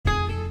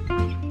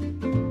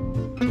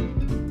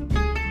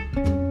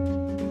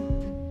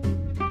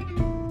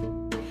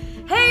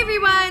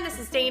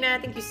Dana.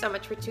 Thank you so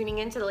much for tuning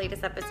in to the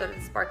latest episode of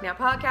the Spark Now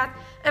podcast.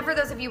 And for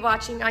those of you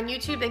watching on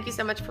YouTube, thank you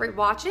so much for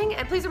watching.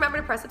 And please remember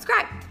to press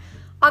subscribe.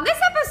 On this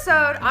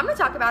episode, I'm going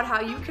to talk about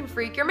how you can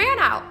freak your man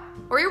out,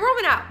 or your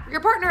woman out, or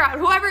your partner out,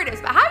 whoever it is,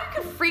 but how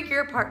you can freak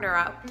your partner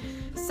out.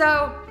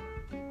 So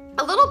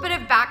a little bit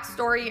of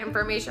backstory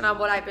information on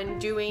what I've been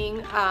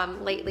doing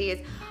lately is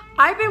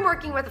I've been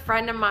working with a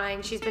friend of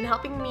mine. She's been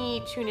helping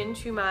me tune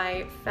into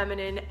my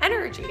feminine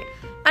energy.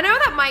 I know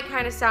that might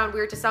kind of sound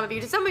weird to some of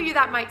you. To some of you,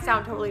 that might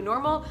sound totally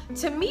normal.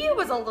 To me, it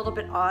was a little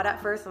bit odd at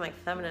first. I'm like,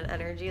 feminine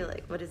energy?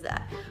 Like, what is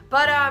that?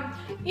 But,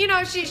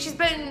 she's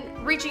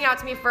been reaching out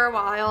to me for a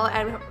while,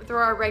 and through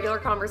our regular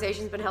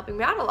conversations, been helping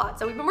me out a lot.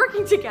 So we've been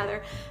working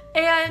together,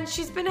 and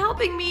she's been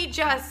helping me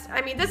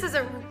this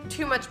isn't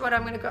too much what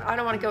I'm going to go, I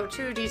don't want to go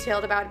too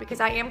detailed about it because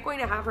I am going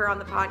to have her on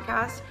the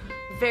podcast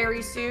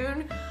very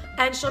soon.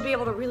 And she'll be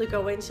able to really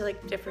go into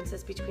like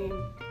differences between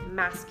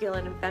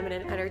masculine and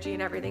feminine energy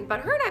and everything.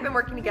 But her and I have been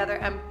working together,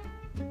 and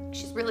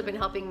she's really been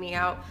helping me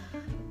out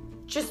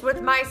just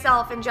with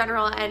myself in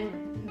general.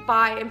 And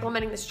by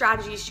implementing the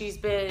strategies she's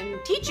been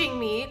teaching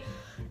me,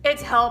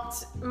 it's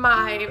helped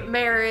my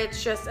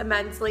marriage just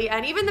immensely.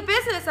 And even the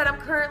business that I'm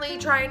currently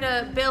trying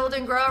to build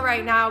and grow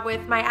right now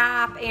with my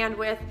app and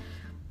with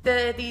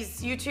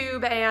these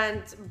YouTube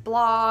and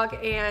blog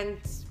and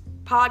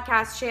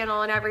podcast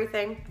channel and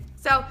everything.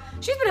 So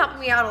she's been helping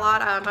me out a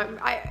lot.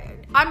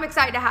 I'm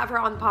excited to have her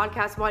on the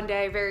podcast one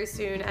day very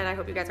soon, and I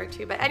hope you guys are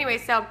too. But anyway,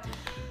 so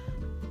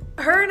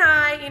her and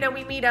I,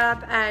 we meet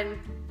up and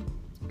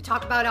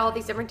talk about all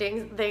these different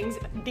things,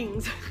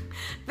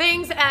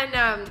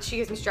 and she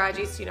gives me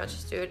strategies to,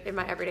 just do it in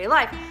my everyday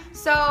life.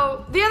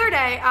 So the other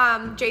day,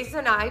 Jason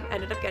and I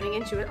ended up getting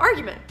into an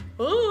argument.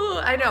 Ooh,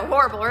 I know,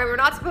 horrible, right? We're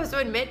not supposed to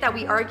admit that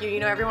we argue.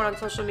 Everyone on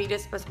social media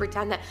is supposed to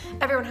pretend that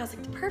everyone has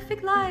like the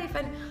perfect life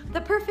and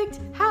the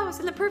perfect house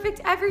and the perfect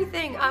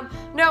everything.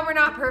 No, we're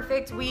not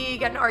perfect. We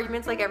get in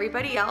arguments like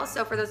everybody else.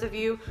 So for those of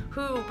you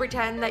who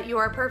pretend that you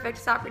are perfect,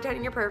 stop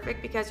pretending you're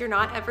perfect because you're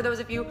not. And for those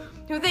of you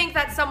who think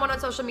that someone on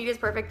social media is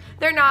perfect,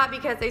 they're not,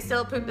 because they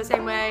still poop the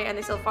same way and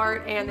they still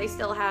fart and they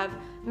still have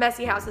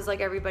messy houses like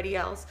everybody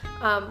else.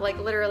 Like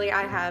literally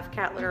I have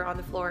cat litter on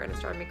the floor and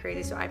it's driving me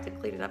crazy, so I have to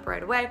clean it up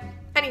right away.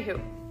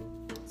 Anywho,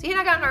 so he and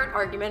I got in an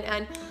argument,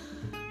 and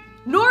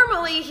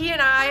normally he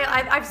and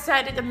I've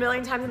said it a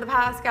million times in the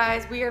past,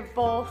 guys, we are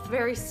both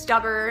very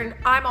stubborn.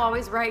 I'm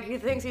always right, he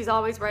thinks he's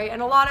always right,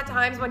 and a lot of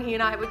times when he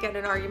and I would get in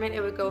an argument, it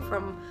would go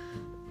from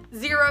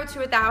 0 to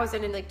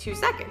 1,000 in like 2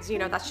 seconds.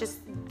 That's just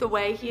the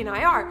way he and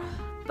I are.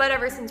 But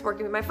ever since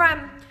working with my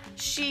friend,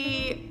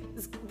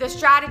 the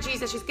strategies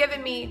that she's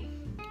given me,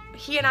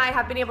 he and I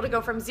have been able to go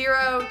from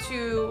 0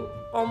 to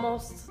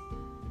almost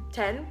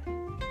 10.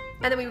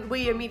 And then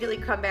we immediately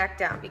come back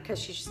down because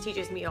she just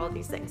teaches me all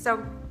these things.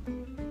 So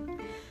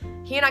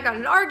he and I got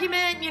in an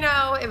argument,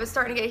 it was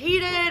starting to get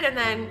heated. And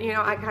then,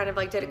 I kind of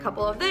like did a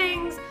couple of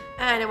things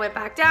and it went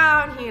back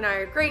down. He and I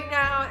are great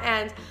now.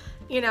 And,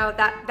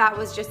 that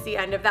was just the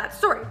end of that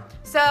story.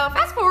 So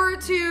fast forward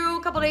to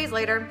a couple days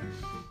later,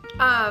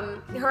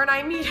 her and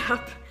I meet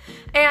up.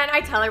 And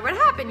I tell her what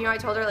happened. I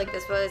told her like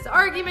this was the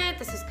argument.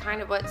 This is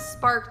kind of what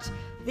sparked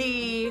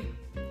the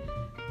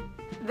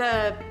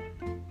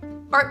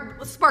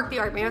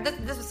argument.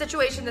 This was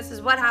situation. This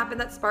is what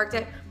happened that sparked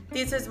it.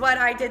 This is what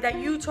I did that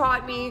you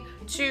taught me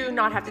to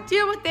not have to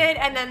deal with it.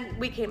 And then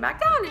we came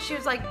back down, and she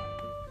was like,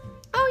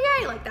 "Oh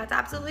yay! Like that's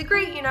absolutely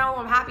great.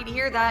 I'm happy to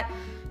hear that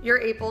you're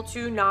able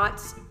to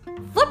not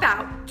flip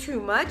out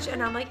too much."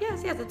 And I'm like,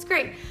 "Yes, it's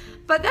great."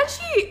 But then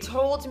she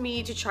told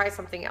me to try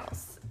something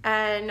else.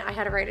 And I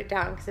had to write it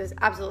down because it was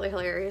absolutely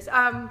hilarious.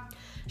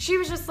 She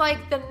was just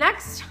like, the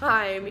next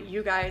time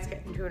you guys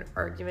get into an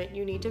argument,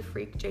 you need to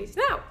freak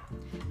Jason out.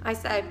 I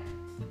said,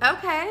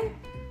 okay,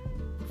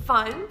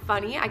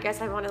 funny. I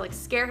guess I want to like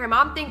scare him.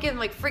 I'm thinking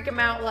like freak him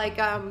out, like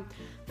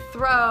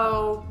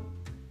throw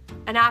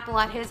an apple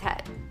at his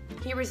head.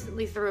 He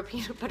recently threw a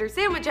peanut butter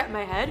sandwich at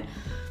my head.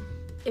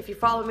 If you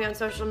follow me on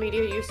social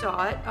media, you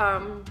saw it.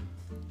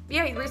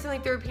 Yeah, he recently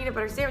threw a peanut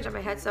butter sandwich at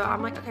my head, so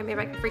I'm like, okay, maybe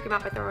I can freak him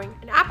out by throwing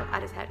an apple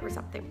at his head or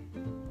something.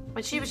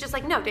 And she was just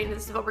like, no, Dana,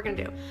 this is what we're gonna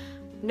do.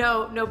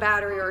 No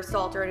battery or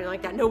assault or anything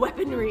like that. No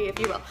weaponry, if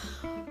you will.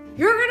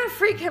 You're gonna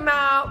freak him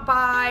out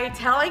by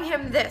telling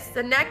him this.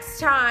 The next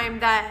time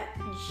that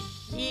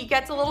he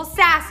gets a little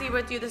sassy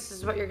with you, this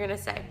is what you're gonna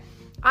say.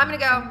 I'm gonna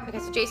go, okay,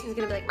 so Jason's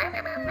gonna be like, rah,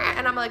 rah, rah, rah,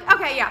 and I'm like,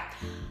 okay, yeah.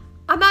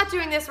 I'm not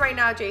doing this right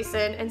now,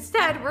 Jason.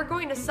 Instead, we're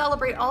going to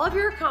celebrate all of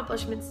your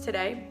accomplishments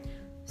today.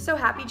 So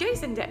happy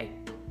Jason Day.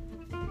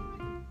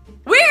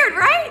 Weird,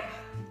 right?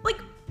 Like,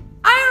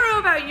 I don't know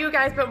about you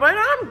guys, but when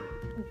I'm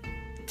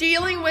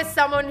dealing with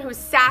someone who's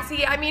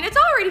sassy, it's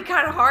already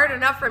kind of hard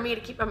enough for me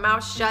to keep my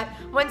mouth shut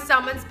when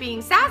someone's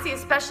being sassy,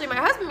 especially my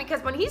husband,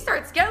 because when he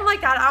starts getting like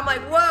that, I'm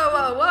like,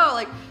 whoa,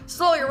 like,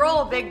 slow your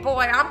roll, big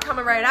boy. I'm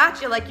coming right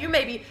at you. Like, you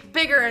may be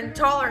bigger and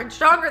taller and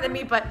stronger than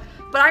me, but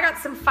I got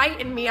some fight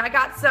in me. I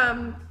got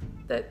some,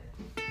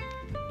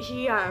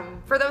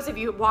 for those of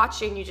you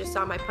watching, you just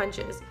saw my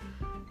punches.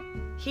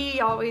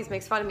 He always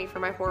makes fun of me for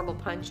my horrible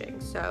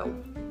punching, so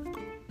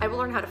I will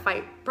learn how to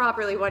fight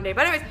properly one day.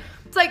 But anyways,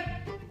 it's like,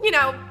 you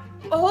know,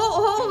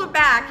 hold it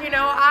back. You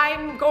know,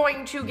 I'm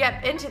going to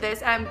get into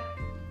this, and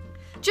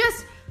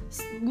just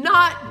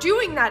not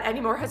doing that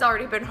anymore has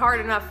already been hard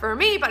enough for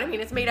me. But I mean,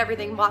 it's made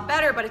everything a lot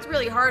better, but it's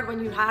really hard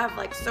when you have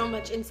like so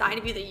much inside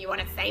of you that you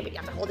want to say, but you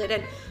have to hold it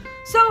in.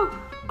 So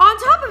on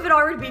top of it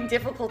already being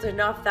difficult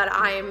enough that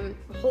I'm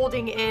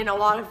holding in a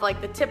lot of like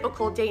the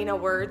typical Dana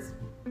words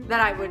that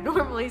I would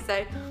normally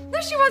say,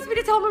 then she wants me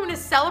to tell him I'm going to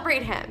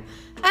celebrate him.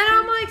 And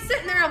I'm like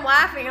sitting there, I'm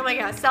laughing. I'm like,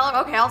 yeah,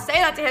 okay, I'll say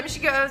that to him.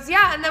 She goes,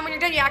 yeah, and then when you're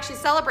done, you actually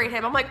celebrate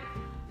him. I'm like,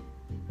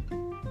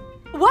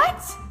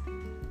 what?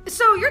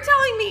 So you're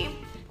telling me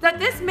that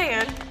this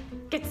man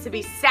gets to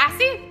be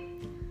sassy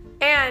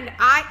and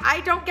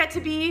I don't get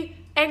to be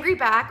angry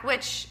back,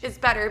 which is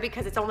better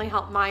because it's only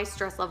helped my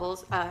stress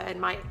levels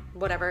and my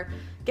whatever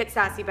get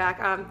sassy back.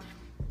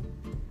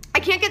 I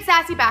can't get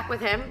sassy back with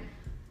him.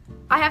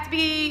 I have to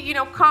be, you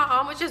know,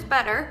 calm, which is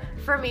better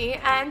for me.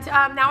 And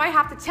now I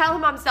have to tell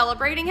him I'm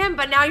celebrating him,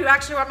 but now you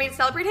actually want me to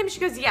celebrate him? She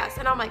goes, yes.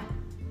 And I'm like,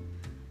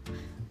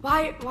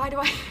 why do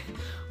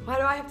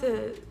I have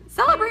to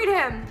celebrate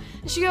him?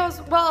 And she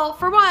goes, well,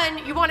 for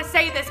one, you want to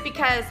say this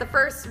because the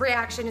first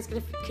reaction is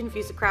going to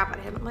confuse the crap out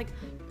of him. I'm like,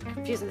 you're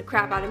confusing the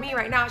crap out of me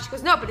right now. She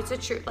goes, no, but it's the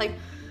truth. Like,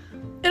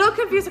 it'll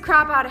confuse the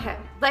crap out of him.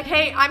 Like,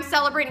 hey, I'm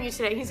celebrating you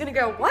today. He's going to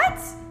go, what?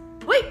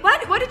 Wait,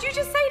 what? What did you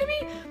just say to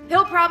me?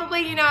 He'll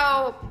probably, you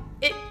know,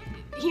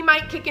 he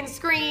might kick and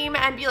scream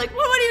and be like,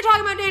 well, what are you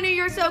talking about, Dana?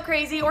 You're so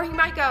crazy. Or he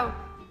might go,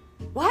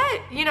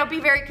 what? You know, be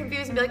very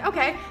confused and be like,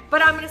 okay,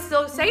 but I'm going to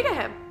still say to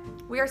him,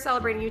 we are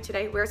celebrating you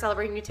today. We are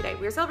celebrating you today.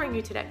 We are celebrating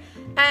you today.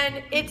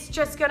 And it's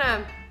just going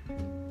to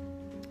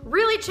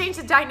really change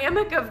the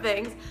dynamic of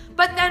things.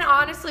 But then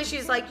honestly,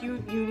 she's like,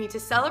 you need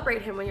to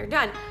celebrate him when you're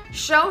done.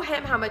 Show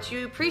him how much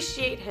you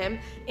appreciate him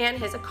and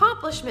his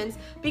accomplishments,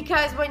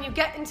 because when you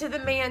get into the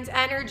man's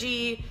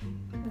energy,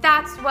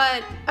 that's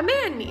what a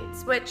man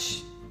needs,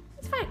 which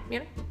is fine, you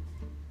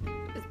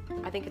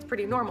know? I think it's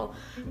pretty normal.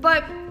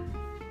 But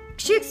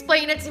she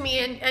explained it to me,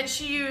 and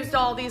she used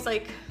all these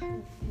like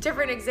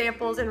different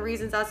examples and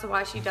reasons as to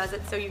why she does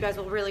it, so you guys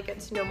will really get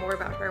to know more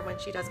about her when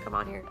she does come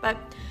on here. But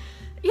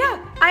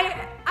yeah,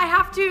 I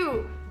have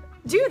to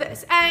do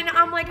this, and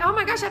I'm like, oh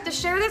my gosh, I have to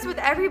share this with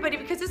everybody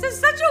because this is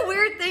such a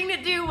weird thing to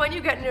do when you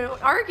get into an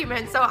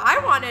argument. So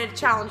I wanted to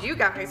challenge you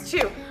guys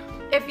too.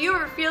 If you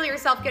ever feel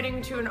yourself getting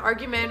into an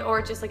argument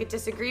or just like a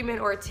disagreement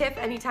or a tiff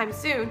anytime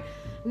soon,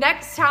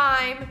 next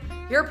time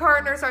your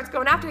partner starts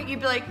going after you,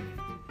 you'd be like,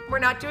 we're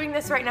not doing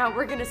this right now.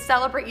 We're gonna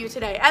celebrate you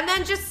today. And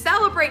then just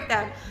celebrate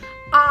them.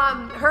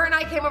 Her and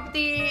I came up with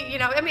the, you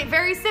know, I mean,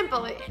 very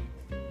simple.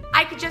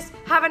 I could just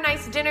have a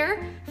nice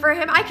dinner for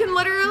him. I can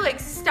literally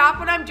like stop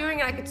what I'm doing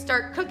and I could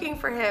start cooking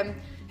for him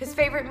his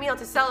favorite meal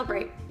to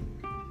celebrate.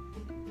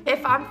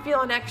 If I'm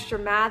feeling extra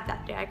mad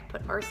that day, I could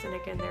put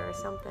arsenic in there or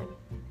something.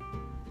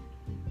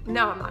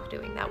 No, I'm not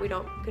doing that. We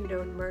don't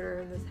condone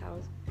murder in this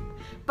house.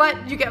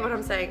 But you get what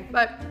I'm saying.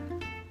 But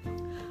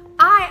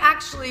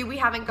we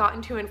haven't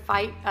gotten to a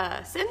fight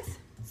since.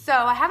 So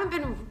I haven't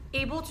been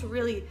able to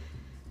really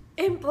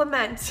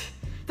implement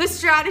the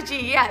strategy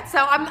yet.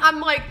 So I'm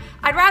like,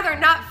 I'd rather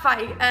not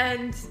fight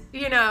and,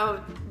 you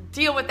know,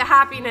 deal with the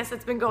happiness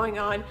that's been going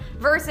on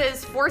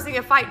versus forcing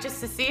a fight just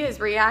to see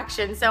his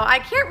reaction. So I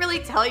can't really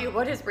tell you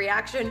what his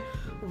reaction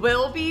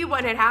will be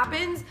when it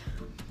happens,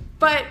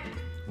 but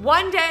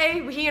one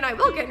day he and I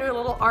will get into a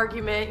little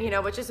argument, you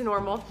know, which is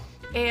normal,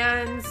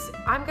 and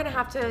I'm gonna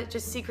have to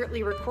just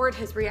secretly record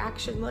his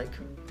reaction, like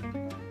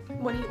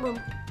when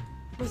we're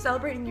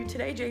celebrating you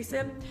today,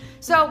 Jason.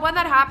 So when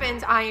that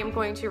happens, I am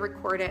going to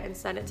record it and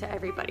send it to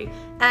everybody.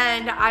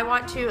 And I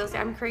want to, let's see,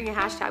 I'm creating a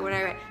hashtag when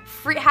I write,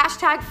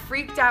 hashtag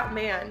freaked out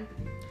man.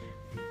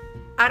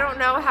 I don't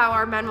know how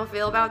our men will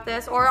feel about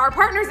this, or our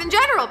partners in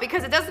general,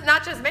 because it doesn't,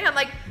 not just man,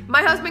 like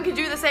my husband can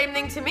do the same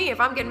thing to me. If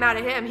I'm getting mad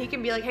at him, he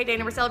can be like, hey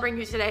Dana, we're celebrating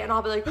you today, and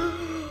I'll be like,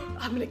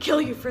 I'm gonna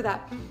kill you for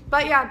that.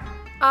 But yeah,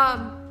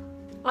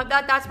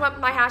 that's what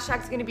my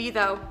hashtag's gonna be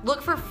though.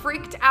 Look for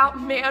freaked out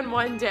man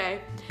one day.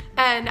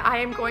 And I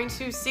am going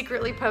to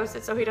secretly post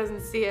it so he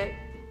doesn't see it.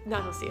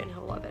 No, he'll see it and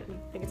he'll love it and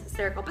think it's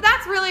hysterical. But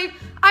that's really,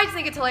 I just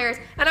think it's hilarious.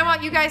 And I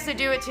want you guys to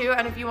do it too.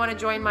 And if you want to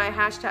join my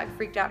hashtag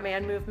freaked out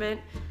man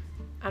movement,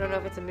 I don't know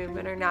if it's a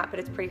movement or not,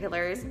 but it's pretty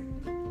hilarious.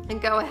 And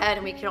go ahead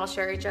and we can all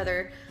share each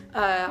other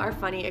our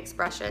funny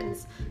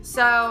expressions.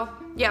 So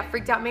yeah,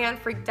 freaked out man,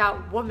 freaked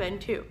out woman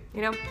too,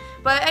 you know?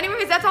 But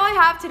anyways, that's all I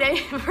have today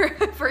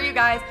for you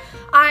guys.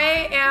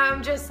 I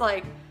am just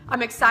like,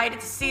 I'm excited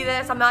to see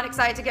this. I'm not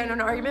excited to get into an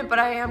argument, but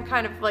I am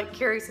kind of like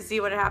curious to see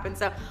what happens.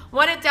 So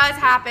when it does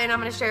happen, I'm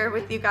gonna share it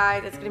with you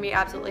guys. It's gonna be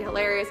absolutely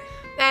hilarious.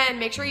 And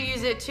make sure you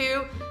use it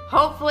too.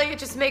 Hopefully it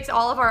just makes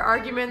all of our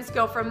arguments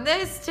go from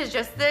this to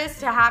just this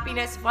to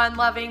happiness, fun,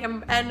 loving,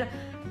 and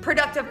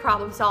productive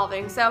problem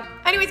solving. So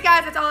anyways,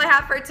 guys, that's all I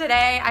have for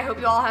today. I hope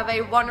you all have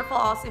a wonderful,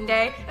 awesome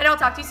day, and I'll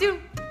talk to you soon.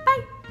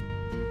 Bye.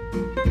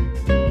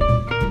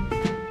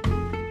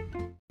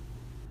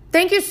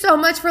 Thank you so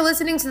much for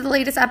listening to the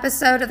latest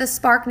episode of the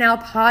Spark Now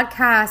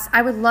podcast.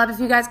 I would love if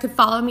you guys could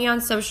follow me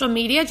on social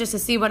media just to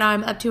see what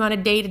I'm up to on a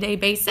day-to-day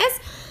basis.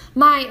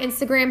 My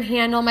Instagram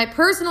handle, my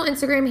personal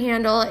Instagram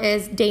handle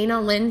is Dana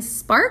Lynn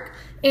Spark,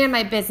 and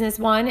my business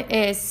one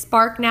is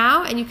Spark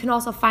Now, and you can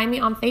also find me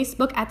on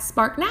Facebook at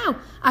Spark Now.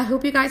 I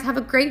hope you guys have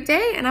a great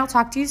day, and I'll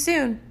talk to you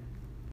soon.